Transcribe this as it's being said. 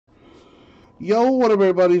Yo, what up,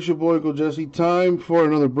 everybody? It's your boy, Uncle Jesse. Time for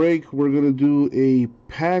another break. We're going to do a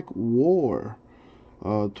pack war.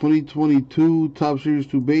 2022 Top Series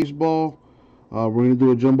 2 Baseball. We're going to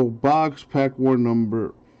do a jumbo box, pack war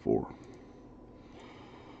number 4.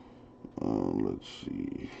 Let's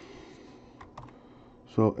see.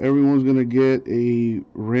 So, everyone's going to get a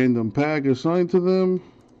random pack assigned to them.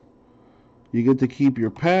 You get to keep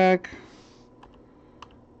your pack.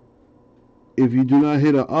 If you do not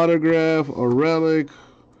hit an autograph, a relic,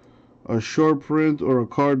 a short print, or a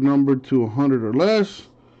card numbered to 100 or less,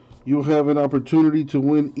 you'll have an opportunity to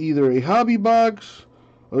win either a hobby box,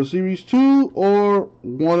 a Series 2, or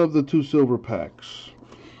one of the 2 silver packs.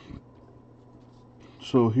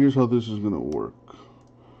 So here's how this is going to work.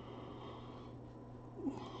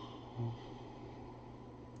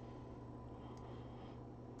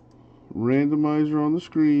 Randomizer on the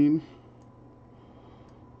screen.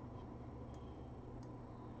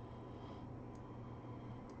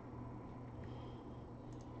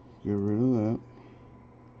 Get rid of that.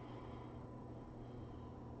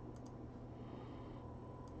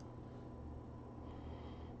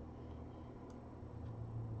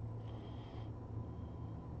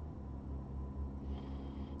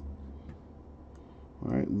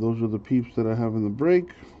 Alright, those are the peeps that I have in the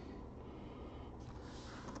break.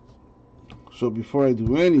 So before I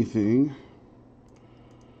do anything,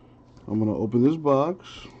 I'm going to open this box,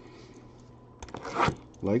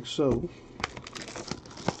 like so.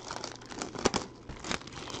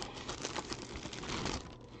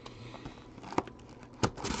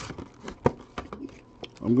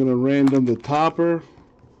 I'm going to random the topper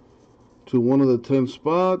to one of the 10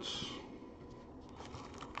 spots.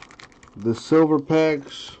 The silver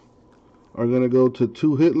packs are going to go to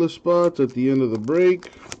 2 hitless spots at the end of the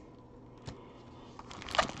break.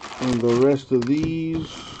 And the rest of these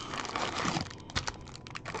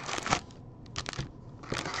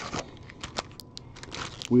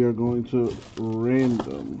we are going to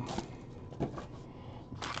random.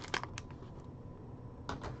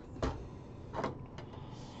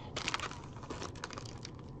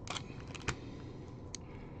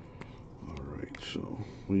 Alright, so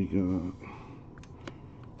we got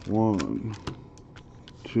 1,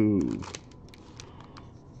 2,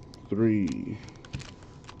 3,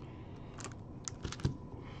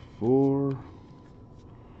 4,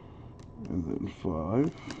 and then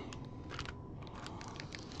 5.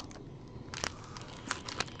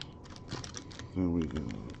 Then we got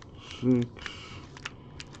 6,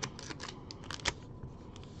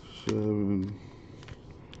 7,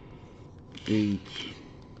 8,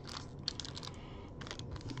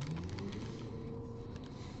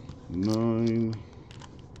 9,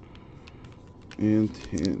 and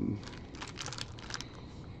 10.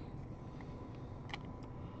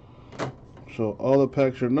 So all the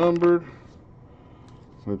packs are numbered.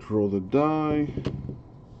 Let's roll the die.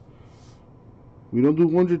 We don't do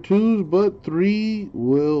 1s or 2s, but 3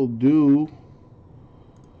 will do.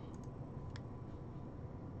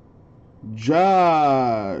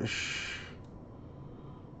 Josh.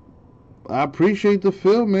 I appreciate the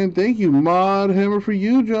fill, man. Thank you. Mod Hammer for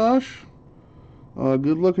you, Josh.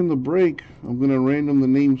 Good luck in the break. I'm going to random the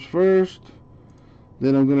names first.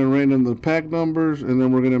 Then I'm going to random the pack numbers. And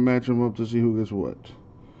then we're going to match them up to see who gets what.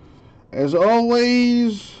 As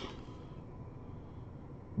always,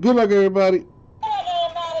 good luck, everybody.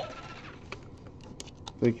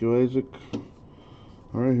 Thank you, Isaac.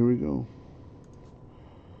 All right, here we go.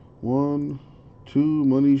 1, 2,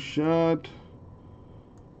 money shot.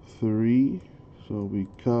 3. So we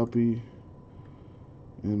copy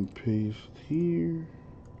and paste here.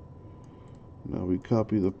 Now we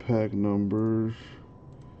copy the pack numbers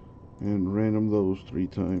and random those 3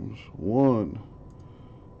 times. 1,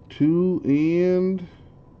 2, and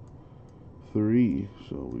 3.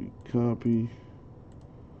 So we copy.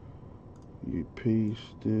 You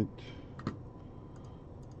paste it,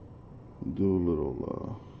 do a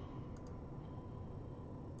little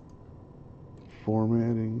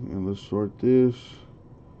formatting, and let's sort this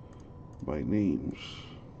by names.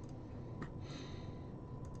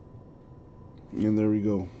 And there we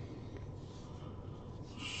go.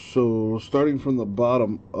 So starting from the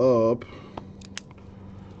bottom up,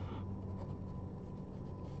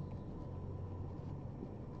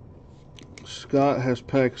 Scott has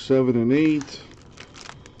pack 7 and 8.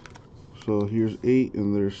 So here's 8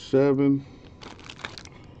 and there's 7.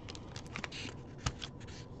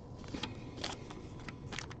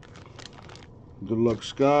 Good luck,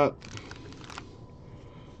 Scott.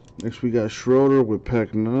 Next we got Schroeder with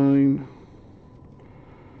pack 9.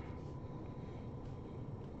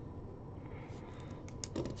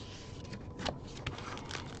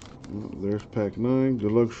 Well, there's pack 9.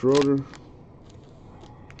 Good luck, Schroeder.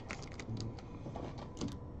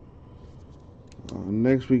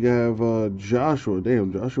 Next we have Joshua.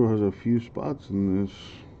 Damn, Joshua has a few spots in this.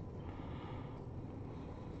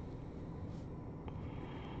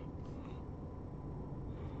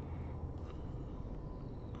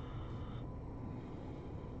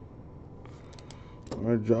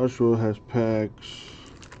 Alright, Joshua has packs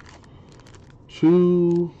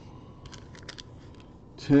 2,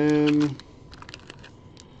 10,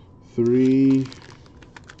 3,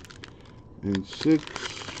 and 6.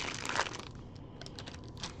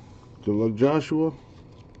 Good luck, Joshua.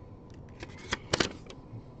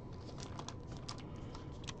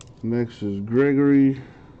 Next is Gregory.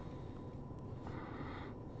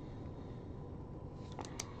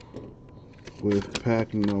 With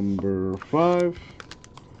pack number 5.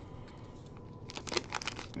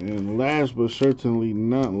 And last but certainly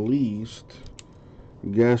not least,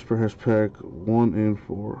 Gasper has pack 1 and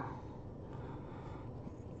 4.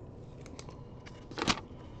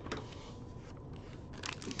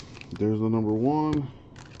 There's the number 1,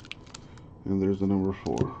 and there's the number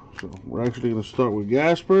 4. So we're actually going to start with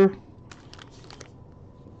Gasper.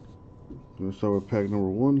 Going to start with pack number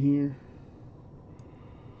 1 here.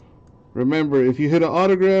 Remember, if you hit an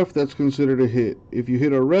autograph, that's considered a hit. If you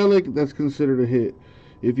hit a relic, that's considered a hit.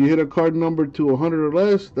 If you hit a card number to 100 or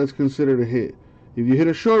less, that's considered a hit. If you hit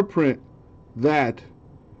a short print, that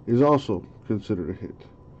is also considered a hit.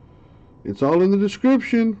 It's all in the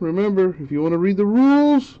description. Remember, if you want to read the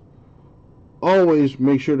rules, always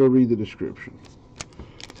make sure to read the description.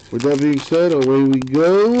 With that being said, away we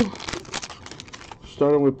go.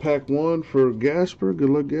 Starting with pack 1 for Gasper.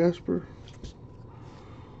 Good luck, Gasper.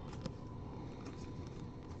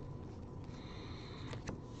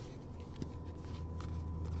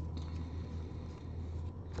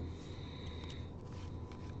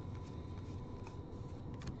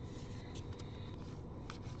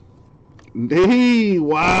 Hey,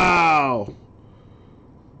 wow.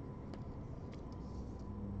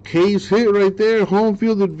 Case hit right there. Home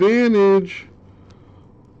field advantage.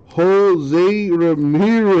 Jose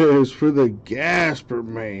Ramirez for the Gasper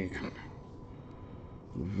man.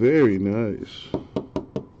 Very nice.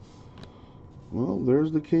 Well,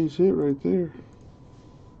 there's the case hit right there.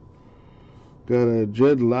 Got a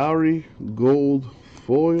Jed Lowry gold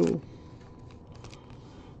foil.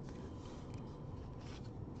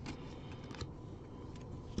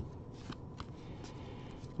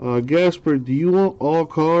 Gasper, do you want all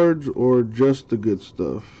cards or just the good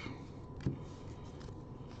stuff?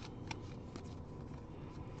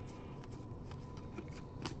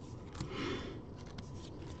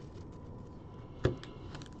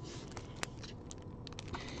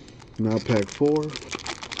 Now pack 4.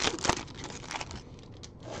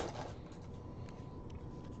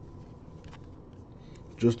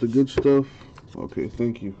 Just the good stuff? Okay,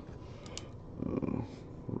 thank you.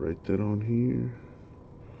 Write that on here.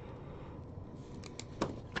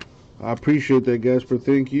 I appreciate that, Gasper.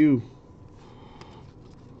 Thank you.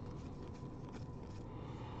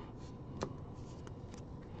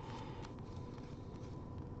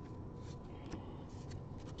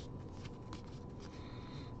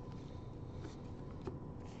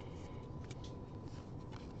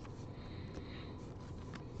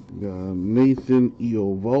 Nathan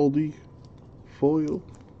Eovaldi foil.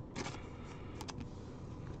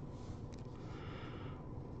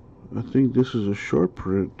 I think this is a short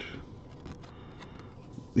print.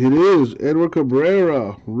 It is Edward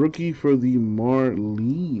Cabrera, rookie for the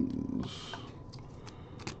Marlins.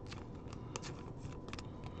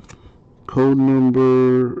 Code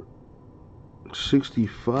number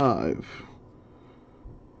 65.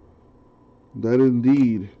 That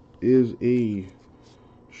indeed is a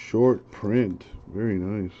short print. Very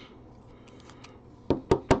nice.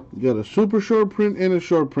 You got a super short print and a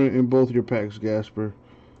short print in both your packs, Gasper.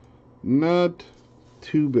 Not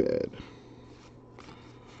too bad.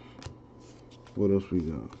 What else we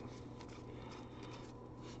got?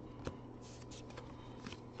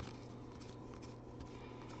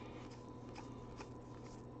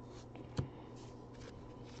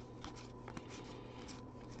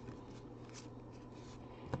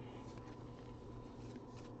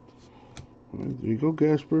 All right, there you go,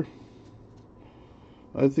 Gasper.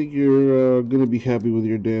 I think you're going to be happy with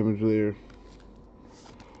your damage there.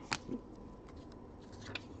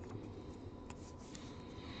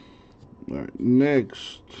 Alright,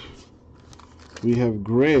 next we have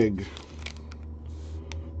Greg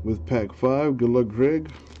with pack 5. Good luck, Greg.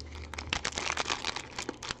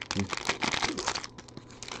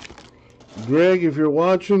 Greg, if you're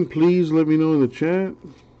watching, please let me know in the chat.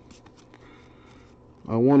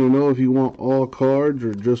 I want to know if you want all cards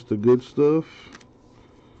or just the good stuff.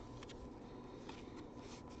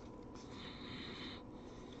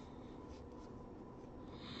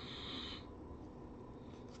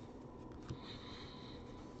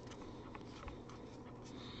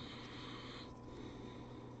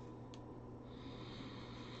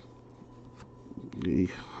 The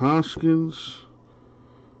Hoskins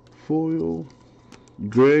foil.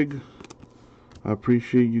 Greg, I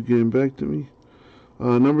appreciate you getting back to me.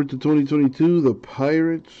 Number to 2022, the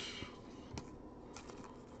Pirates.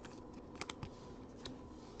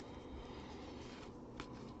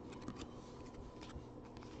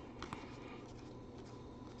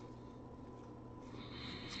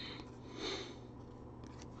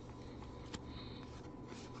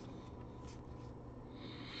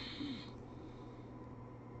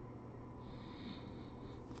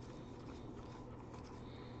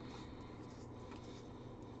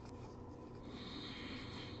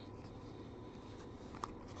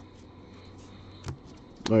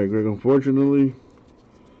 Alright, Greg, unfortunately,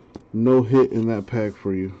 no hit in that pack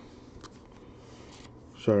for you.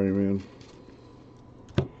 Sorry, man.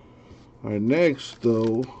 Alright, next,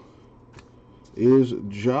 though, is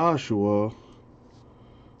Joshua.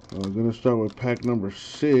 I'm going to start with pack number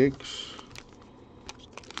 6.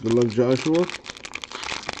 Good luck, Joshua.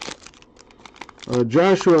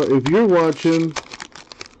 Joshua, if you're watching,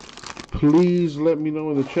 please let me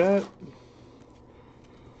know in the chat.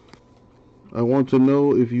 I want to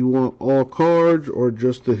know if you want all cards or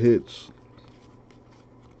just the hits.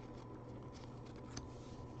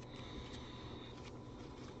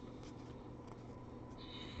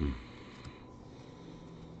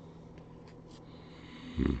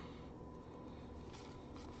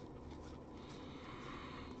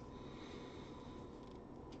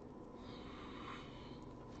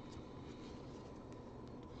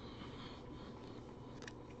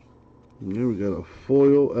 And there we got a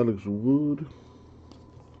foil, Alex Wood.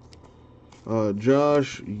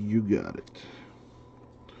 Josh, you got it.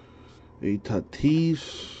 A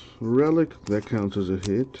Tatis relic, that counts as a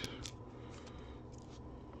hit.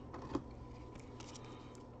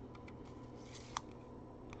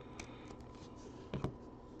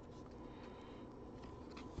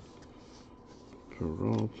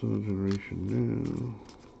 Peralta, Generation Now.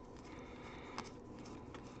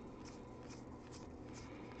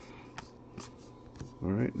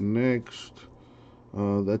 Alright, next.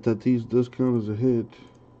 That Tatis does count as a hit.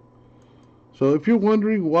 So if you're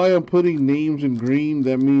wondering why I'm putting names in green,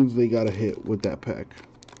 that means they got a hit with that pack.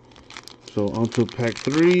 So on to pack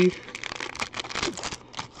 3.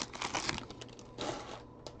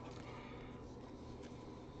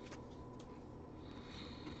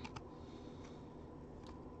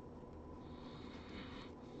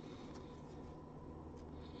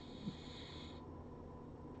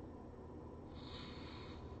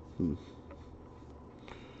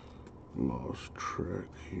 Lost track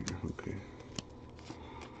here. Okay.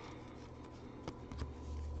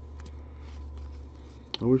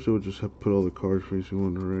 I wish I would just have put all the cards facing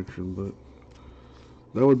one direction, but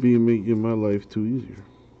that would be making my life too easier.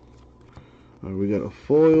 Alright, we got a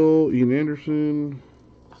foil, Ian Anderson.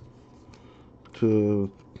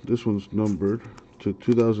 This one's numbered to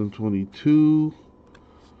 2022,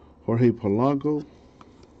 Jorge Polanco.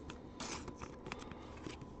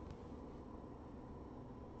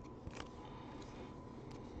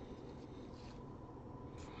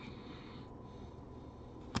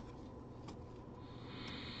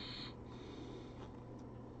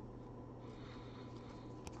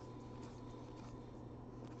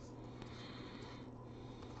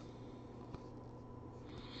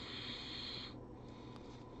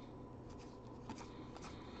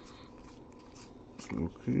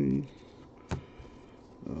 Okay.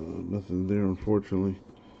 Nothing there, unfortunately.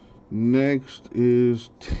 Next is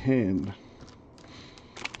 10.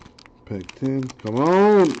 Pack 10. Come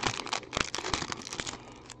on!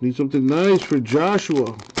 Need something nice for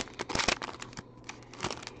Joshua.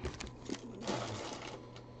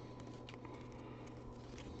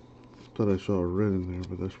 Thought I saw a red in there,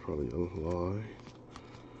 but that's probably a lie.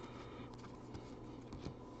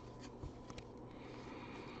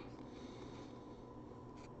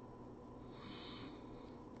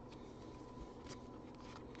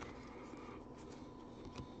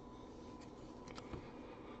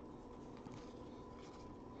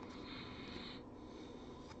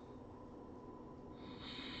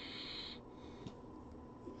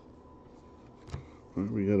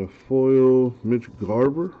 Alright, we got a foil, Mitch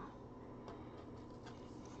Garver.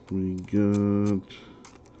 We got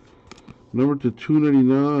number to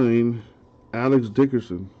 299, Alex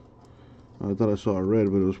Dickerson. I thought I saw a red,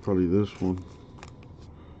 but it was probably this one.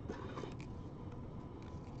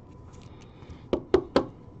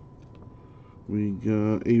 We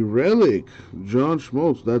got a relic. John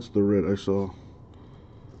Schmaltz. That's the red I saw.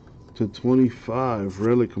 /25.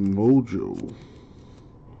 Relic Mojo.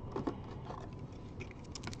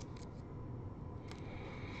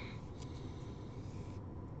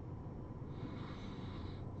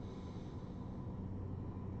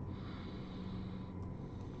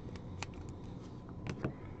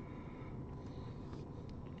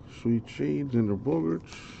 Sweet Shades and the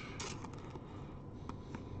Bogarts.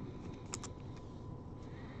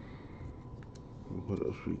 What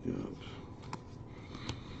else we got?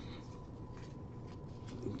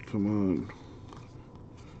 Come on.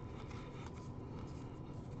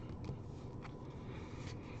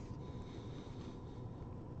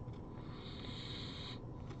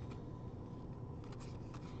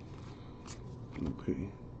 Okay.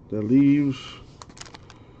 That leaves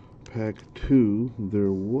pack 2.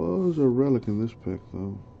 There was a relic in this pack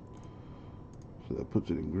though. So that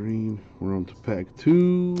puts it in green. We're on to pack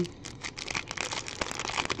 2.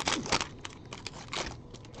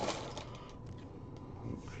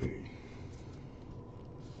 Okay.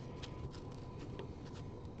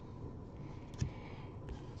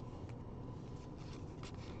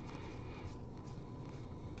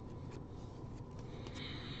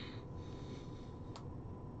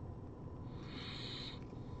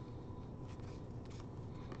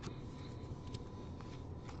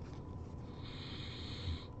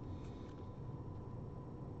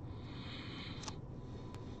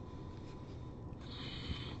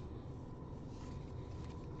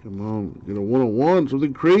 Come on, get a 101,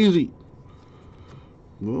 something crazy.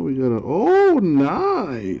 Well, we got a, oh,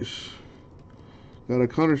 nice. Got a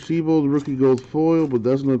Connor Seabold rookie gold foil, but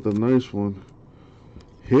that's not the nice one.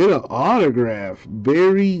 Hit an autograph,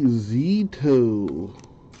 Barry Zito.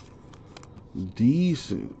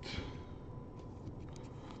 Decent.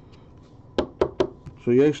 So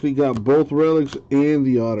you actually got both relics and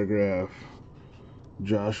the autograph.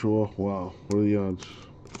 Joshua, wow, what are the odds?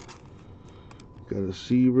 Got a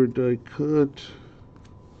Seaver die cut.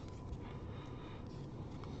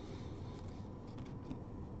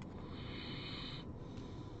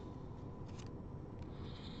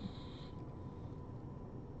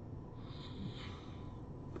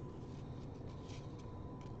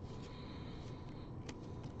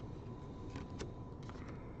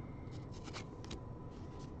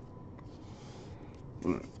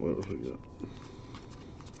 Alright, what else we got?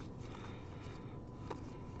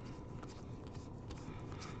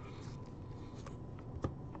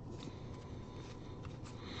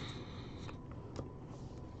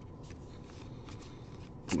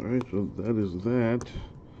 Alright, so that is that.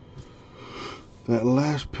 That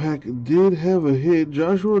last pack did have a hit.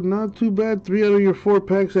 Joshua, not too bad. 3 out of your 4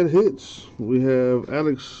 packs had hits. We have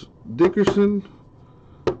Alex Dickerson,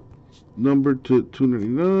 numbered to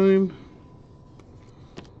 299.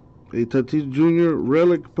 A Tatis Jr.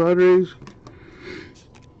 Relic Padres.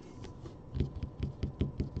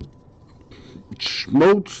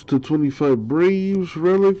 Schmaltz /25 Braves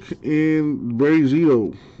Relic. And Barry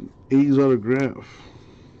Zito, A's autograph.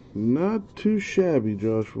 Not too shabby,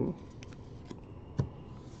 Joshua.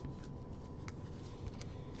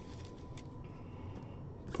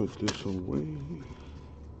 Put this away.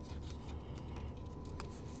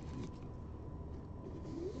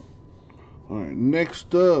 Alright,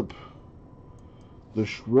 next up, the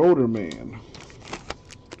Schroeder Man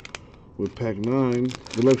with pack 9.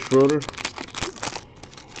 Good luck, Schroeder.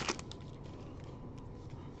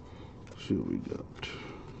 Let's see what we got.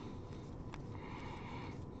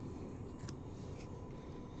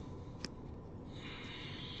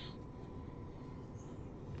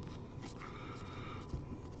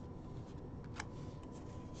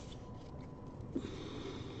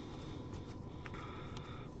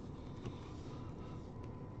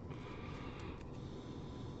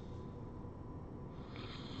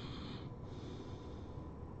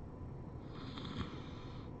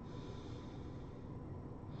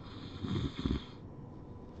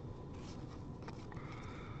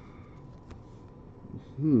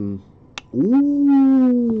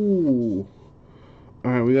 Ooh.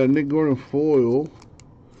 Alright, we got Nick Gordon foil.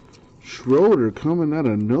 Schroeder coming out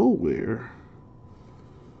of nowhere.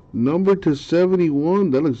 Numbered to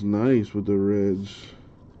 71. That looks nice with the Reds.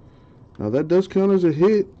 Now that does count as a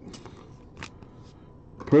hit.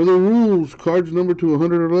 Per the rules, cards numbered to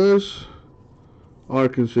 100 or less are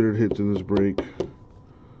considered hits in this break.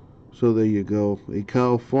 So there you go. A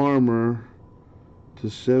Kyle Farmer to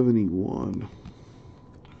 71.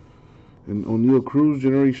 And O'Neal Cruz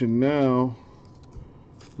Generation Now.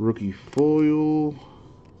 Rookie foil.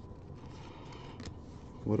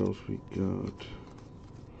 What else we got?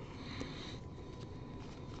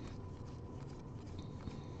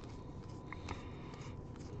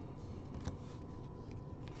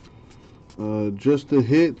 Just the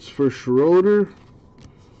hits for Schroeder.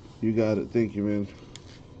 You got it. Thank you, man.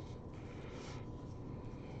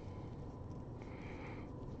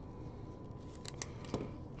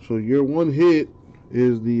 So your one hit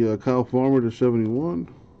is the Kyle Farmer to 71.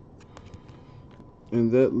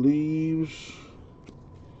 And that leaves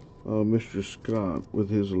Mr. Scott with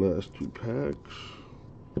his last two packs.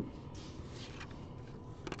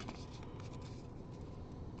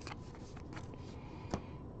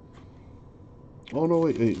 Oh, no,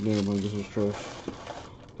 wait, never mind. This is trash.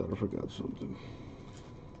 Thought I forgot something.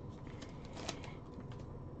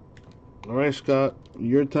 All right, Scott,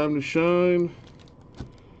 your time to shine.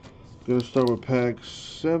 Gonna start with pack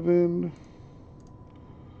 7.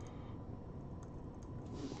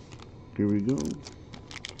 Here we go.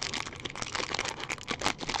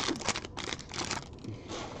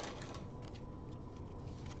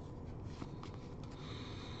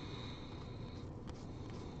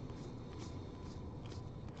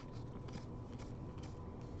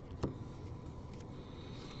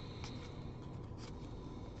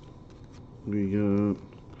 We got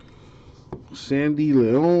Sandy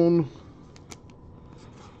Leon,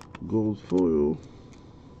 gold foil,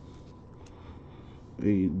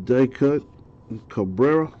 a die cut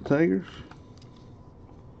Cabrera Tigers,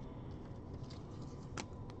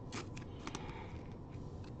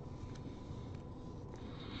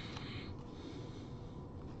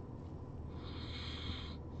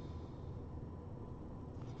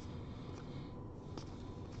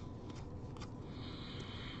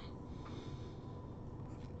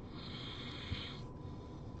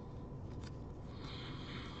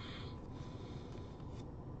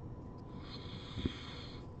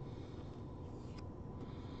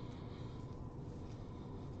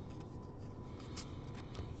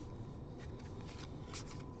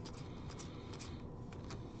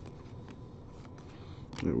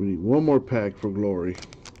 right, we need one more pack for glory.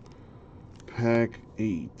 Pack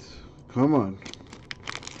 8. Come on.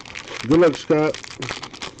 Good luck, Scott.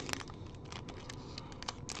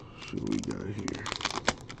 See what we got here.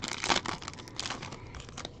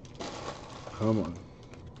 Come on.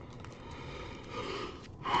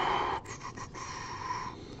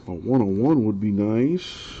 A 101 would be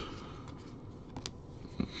nice.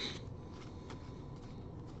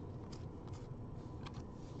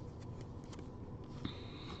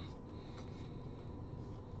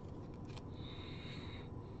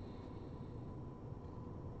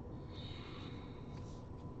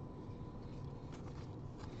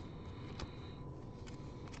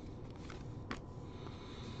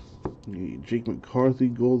 Jake McCarthy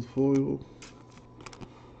gold foil.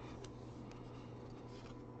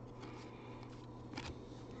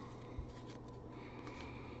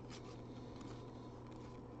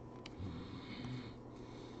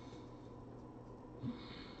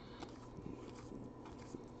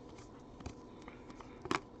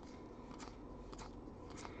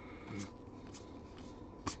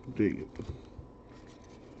 Dig it.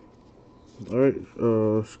 Alright,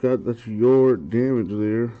 Scott, that's your damage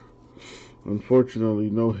there. Unfortunately,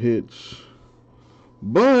 no hits.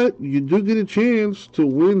 But you do get a chance to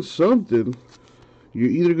win something. You're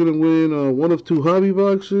either going to win one of 2 hobby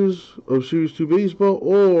boxes of Series 2 Baseball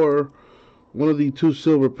or one of the 2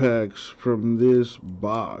 silver packs from this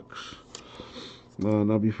box.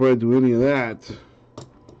 Now, before I do any of that,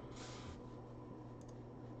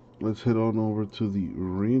 let's head on over to the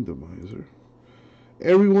randomizer.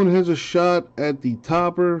 Everyone has a shot at the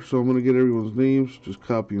topper, so I'm going to get everyone's names. Just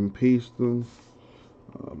copy and paste them.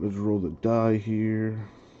 Let's roll the die here.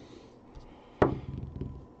 We're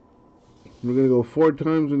going to go 4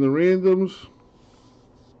 times in the randoms.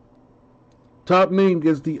 Top name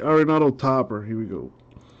gets the Arenado topper. Here we go.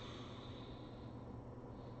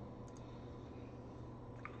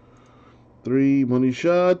 Three, money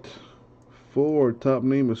shot. 4, top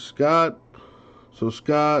name is Scott. So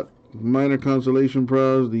Scott, minor consolation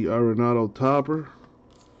prize, the Arenado topper,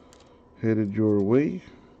 headed your way.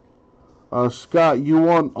 Scott, you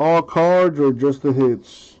want all cards or just the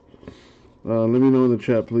hits? Let me know in the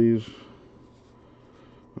chat, please.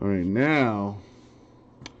 All right, now,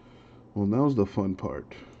 well, now's the fun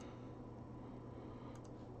part.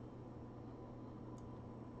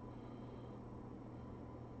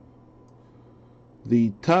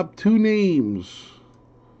 The top 2 names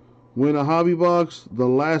win a hobby box. The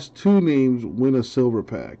last 2 names win a silver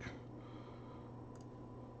pack.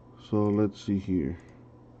 So let's see here.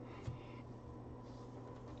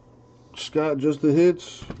 Scott, just the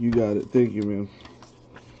hits. You got it. Thank you, man.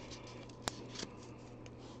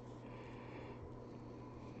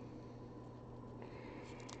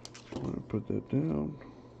 I'm gonna put that down.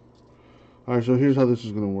 All right, so here's how this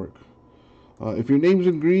is gonna work. If your name's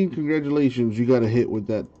in green, congratulations, you got a hit with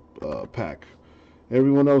that pack.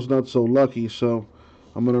 Everyone else not so lucky, so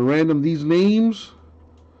I'm going to random these names.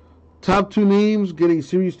 Top 2 names get a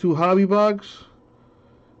Series 2 hobby box.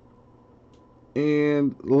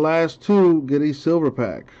 And last 2 get a silver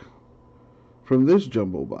pack from this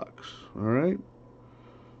jumbo box. Alright.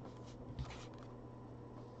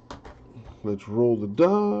 Let's roll the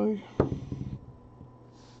die.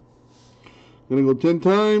 Gonna go 10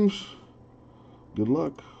 times. Good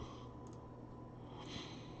luck.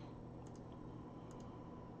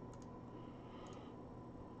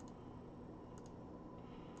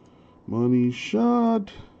 Money shot.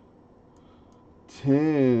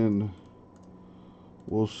 10.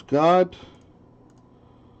 Well, Scott,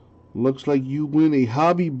 looks like you win a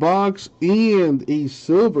hobby box and a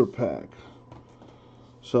silver pack.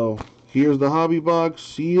 So, here's the hobby box,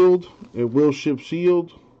 sealed. It will ship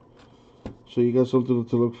sealed. So, you got something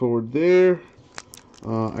to look forward there.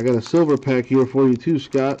 I got a silver pack here for you too,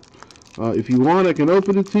 Scott. If you want, I can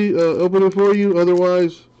open it for you.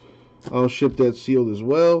 Otherwise, I'll ship that sealed as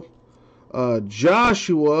well.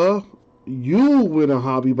 Joshua, you win a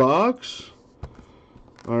hobby box.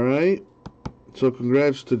 Alright, so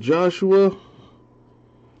congrats to Joshua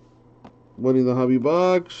winning the hobby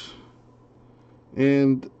box,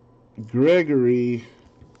 and Gregory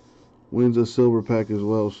wins a silver pack as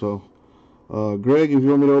well. So Greg, if you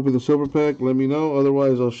want me to open the silver pack, let me know.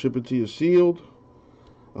 Otherwise, I'll ship it to you sealed.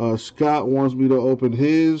 Scott wants me to open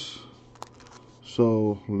his,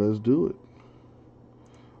 so let's do it.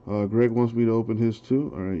 Greg wants me to open his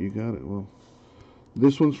too. Alright, you got it. Well,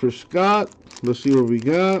 this one's for Scott. Let's see what we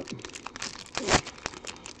got.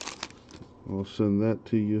 I'll send that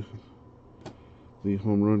to you. The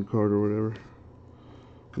home run card or whatever.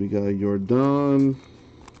 We got Jordan.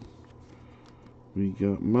 We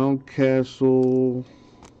got Mountcastle.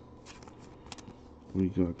 We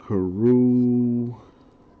got Carew.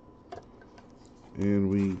 And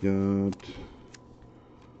we got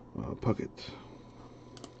Puckett.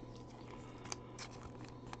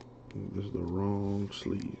 This is the wrong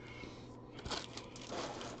sleeve.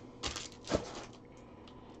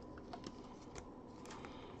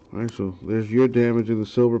 Alright, so there's your damage in the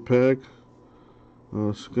silver pack.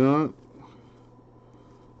 Scott.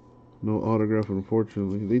 No autograph,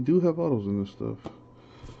 unfortunately. They do have autos in this stuff.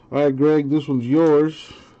 Alright, Greg, this one's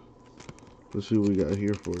yours. Let's see what we got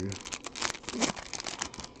here for you.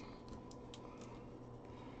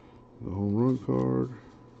 The home run card.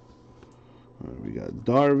 Alright, we got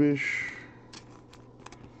Darvish.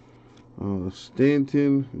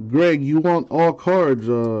 Stanton. Greg, you want all cards,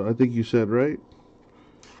 I think you said, right?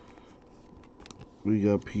 We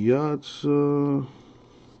got Piazza.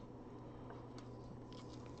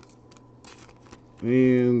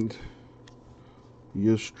 And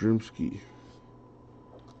Yastrzemski.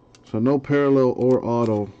 So no parallel or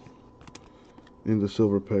auto in the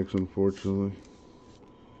silver packs, unfortunately.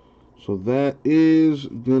 So that is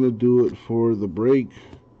going to do it for the break.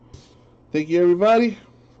 Thank you, everybody.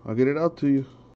 I'll get it out to you.